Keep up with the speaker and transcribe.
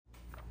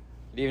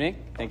Good evening.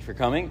 Thank you for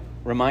coming.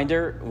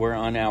 Reminder, we're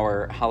on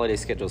our holiday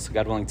schedule, so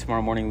God willing,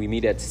 tomorrow morning we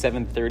meet at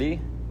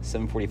 7:30.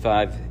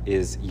 7:45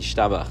 is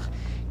Yishtabach.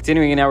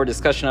 Continuing in our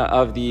discussion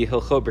of the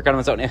Hilchot Brachat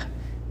Mazon.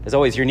 As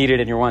always, you're needed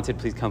and you're wanted.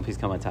 Please come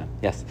on time.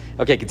 Yes.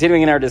 Okay,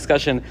 continuing in our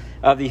discussion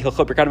of the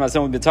Hilchot Brachat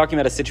Mazon, we've been talking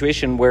about a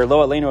situation where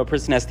lo aleinu, a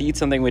person has to eat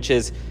something which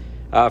is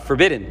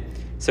forbidden.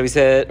 So he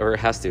said, or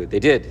has to. They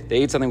did.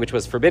 They ate something which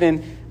was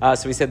forbidden.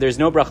 So he said there's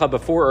no bracha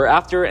before or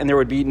after, and there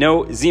would be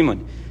no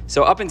zimun.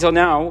 So up until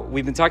now,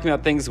 we've been talking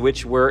about things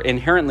which were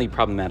inherently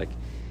problematic.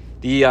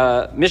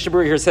 The Mishnah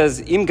Berurah here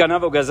says, Im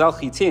ganavo gazal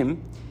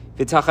chitim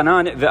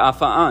v'tachanan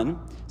ve'afa'an.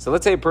 So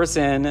let's say a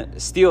person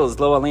steals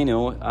lo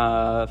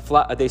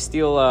aleinu, they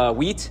steal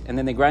wheat, and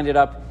then they grind it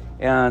up,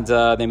 and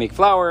they make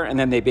flour, and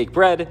then they bake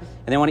bread,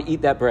 and they want to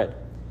eat that bread.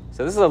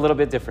 So this is a little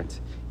bit different.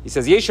 He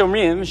says, Yesh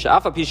omrim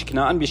she'afa pi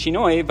shekna'an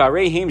b'shinoi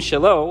v'areihem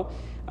shelo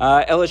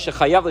ela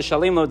shechayav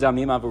l'shalem lo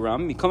damim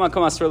avuram mikom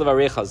makom asur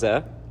levarech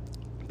hazeh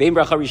bein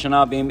bracha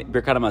rishona bein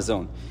birkat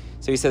hamazon.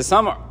 So he says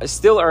some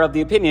still are of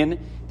the opinion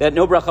that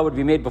no bracha would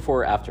be made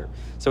before or after.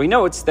 So he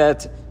notes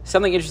that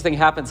something interesting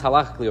happens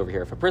halachically over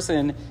here. If a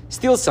person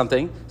steals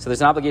something, so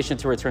there's an obligation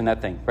to return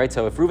that thing, right?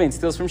 So if Reuven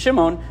steals from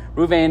Shimon,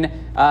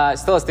 Reuven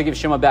still has to give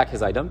Shimon back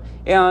his item.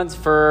 And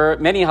for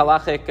many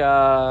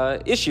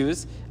halachic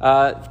issues,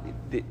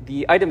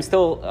 the item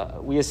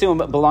still, we assume,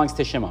 belongs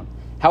to Shimon.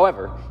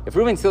 However, if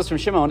Reuven steals from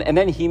Shimon and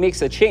then he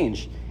makes a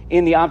change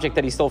in the object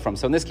that he stole from,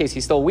 so in this case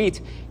he stole wheat,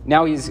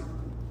 now he's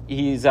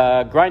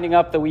grinding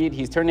up the wheat,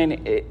 he's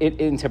turning it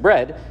into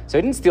bread. So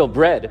he didn't steal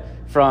bread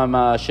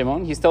from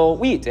Shimon, he stole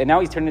wheat, and now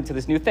he's turned it into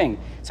this new thing.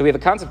 So we have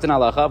a concept in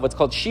halacha of what's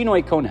called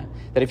shinoi kona,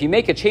 that if you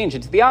make a change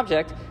into the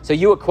object, so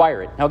you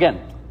acquire it. Now again,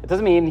 it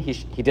doesn't mean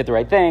he did the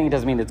right thing, it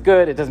doesn't mean it's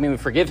good, it doesn't mean we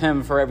forgive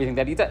him for everything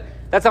that he did.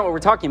 That's not what we're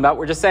talking about.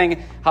 We're just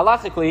saying,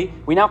 halachically,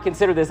 we now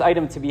consider this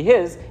item to be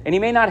his, and he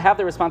may not have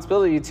the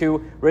responsibility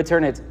to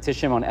return it to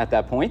Shimon at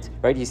that point,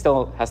 right? He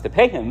still has to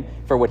pay him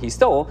for what he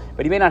stole,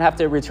 but he may not have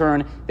to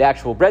return the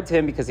actual bread to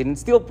him because he didn't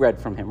steal bread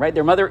from him, right?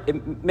 There are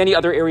many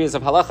other areas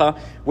of halacha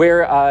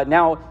where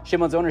now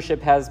Shimon's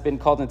ownership has been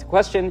called into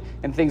question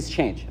and things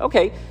change.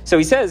 Okay, so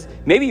he says,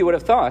 maybe you would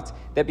have thought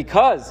that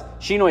because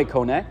Shinoi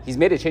Kona, he's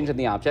made a change in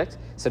the object,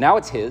 so now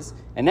it's his,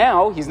 and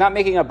now he's not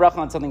making a bracha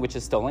on something which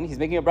is stolen, he's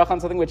making a bracha on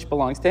something which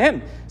belongs to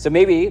him. So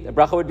maybe the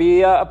bracha would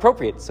be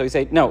appropriate. So you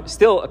say, no,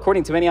 still,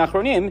 according to many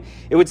achronim,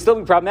 it would still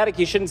be problematic.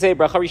 You shouldn't say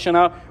bracha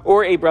rishona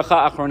or a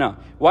bracha achrona.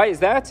 Why is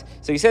that?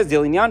 So he says,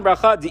 Dilinyan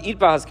bracha di'it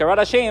ba'hazkarat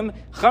Hashem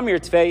chamir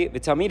tvei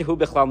v'tamid hu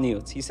bechlal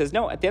niyut. He says,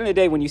 no, at the end of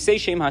the day, when you say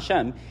Shem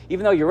Hashem,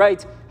 even though you're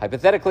right,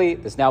 hypothetically,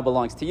 this now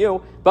belongs to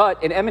you,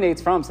 but it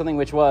emanates from something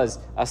which was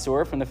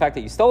asur, from the fact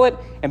that you stole it,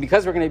 and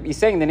because we're going to be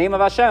saying the name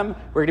of Hashem,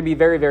 we're going to be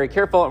very, very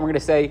careful, and we're going to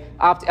say,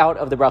 opt out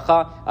of the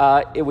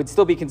bracha. It would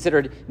still be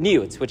considered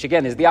niyut, which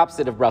again is the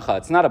opposite of bracha.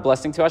 It's not a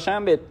blessing to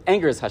Hashem, it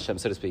angers Hashem,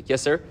 so to speak.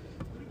 Yes, sir?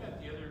 What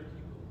about the other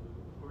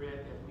people who were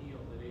at that meal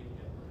that ate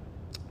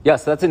that?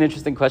 Yes, that's an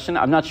interesting question.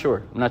 I'm not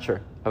sure.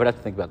 I would have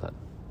to think about that.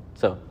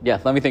 So, yeah,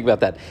 let me think about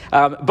that.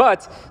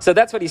 So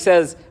that's what he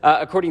says,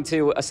 according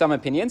to some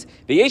opinions.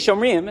 V'yesh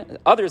omrim,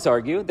 others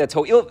argue that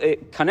to'il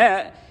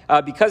kaneh,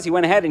 because he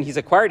went ahead and he's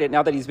acquired it,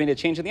 now that he's made a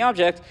change in the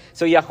object,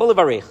 so yachol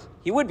levarech,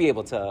 he would be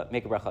able to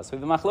make a bracha. So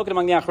we have a machloket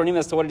among the achronim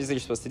as to what it is that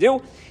you're supposed to do.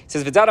 It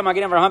says, V'dara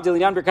magin Avraham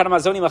dilinyan birkat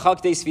hamazon machal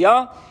k'dei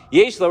sviyah,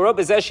 yesh l'ro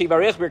bezeh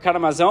shivarech birkat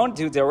hamazon,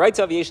 to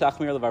d'oraita v'yesh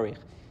l'achmir levarech.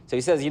 So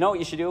he says, you know what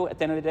you should do at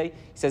the end of the day?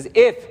 He says,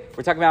 if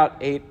we're talking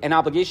about an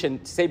obligation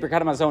to say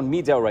Birkat HaMazon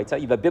mideoraita,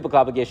 you have a biblical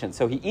obligation.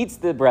 So he eats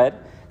the bread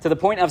to the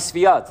point of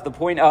sviyah, to the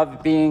point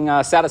of being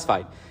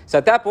satisfied. So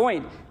at that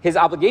point, his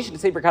obligation to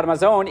say Birkat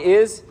HaMazon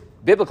is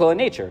biblical in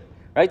nature,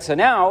 right? So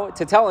now,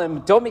 to tell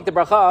him, don't make the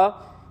bracha,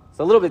 it's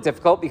a little bit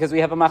difficult because we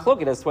have a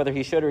machloket as to whether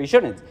he should or he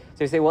shouldn't.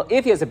 So you say, well,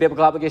 if he has a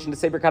biblical obligation to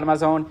say Birkat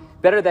HaMazon,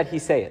 better that he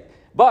say it.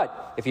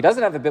 But if he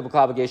doesn't have a biblical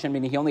obligation,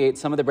 meaning he only ate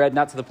some of the bread,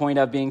 not to the point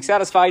of being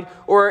satisfied,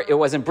 or it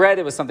wasn't bread,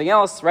 it was something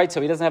else, right?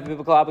 So he doesn't have a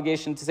biblical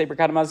obligation to say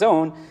Birkat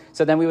HaMazon,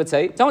 so then we would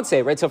say, don't say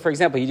it, right? So for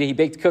example, he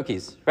baked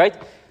cookies, right?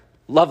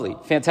 Lovely,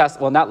 fantastic.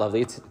 Well, not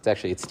lovely.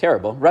 It's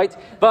terrible, right?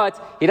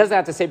 But he doesn't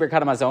have to say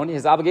Birkat HaMazon.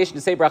 His obligation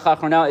to say Bracha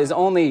Achrona is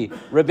only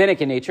rabbinic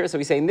in nature. So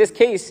we say, in this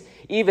case,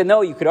 even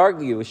though you could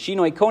argue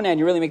Shinoi Kona and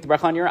you really make the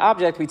bracha on your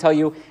object, we tell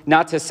you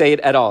not to say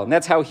it at all. And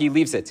that's how he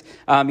leaves it.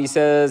 He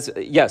says,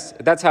 yes,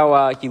 that's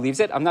how he leaves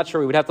it. I'm not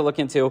sure. We would have to look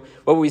into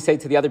what would we say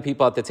to the other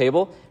people at the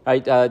table,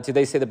 right? Do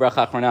they say the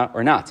Bracha Achrona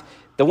or not?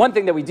 The one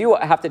thing that we do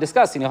have to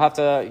discuss, and you'll have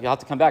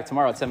to come back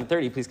tomorrow at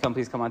 7:30.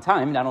 Please come on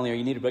time. Not only are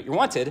you needed, but you're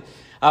wanted.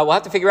 We'll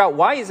have to figure out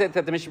why is it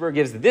that the Mishnah Berurah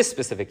gives this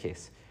specific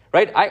case,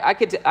 right? I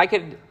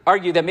could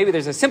argue that maybe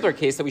there's a simpler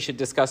case that we should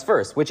discuss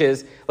first, which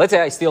is, let's say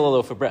I steal a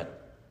loaf of bread.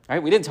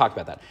 Right? We didn't talk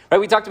about that.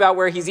 Right? We talked about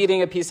where he's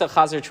eating a piece of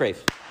chazer treif.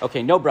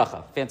 Okay, no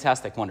bracha.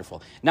 Fantastic,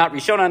 wonderful. Not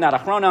rishona, not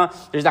achrona.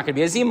 There's not going to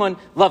be a zimun.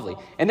 Lovely.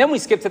 And then we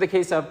skip to the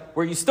case of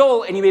where you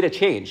stole and you made a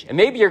change. And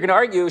maybe you're going to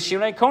argue,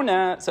 shinoi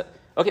kona. So,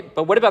 Okay,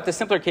 but what about the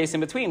simpler case in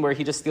between where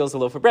he just steals a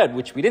loaf of bread,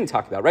 which we didn't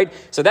talk about, right?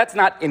 So that's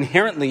not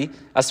inherently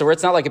a sore.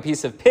 It's not like a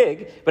piece of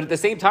pig, but at the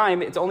same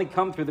time, it's only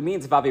come through the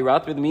means of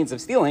Avirah, through the means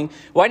of stealing.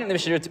 Why didn't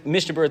the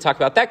Mishnah Berurah talk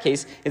about that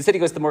case? Instead, he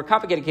goes to the more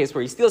complicated case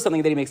where he steals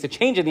something, then he makes a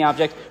change in the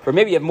object, or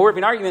maybe you have more of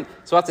an argument,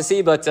 so we'll have to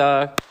see, but you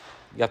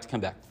have to come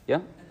back.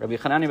 Yeah? Rabbi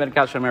Chanani ben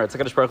Kash Omer,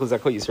 Tzakadosh Baruch Hu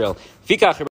Zakot Yisrael.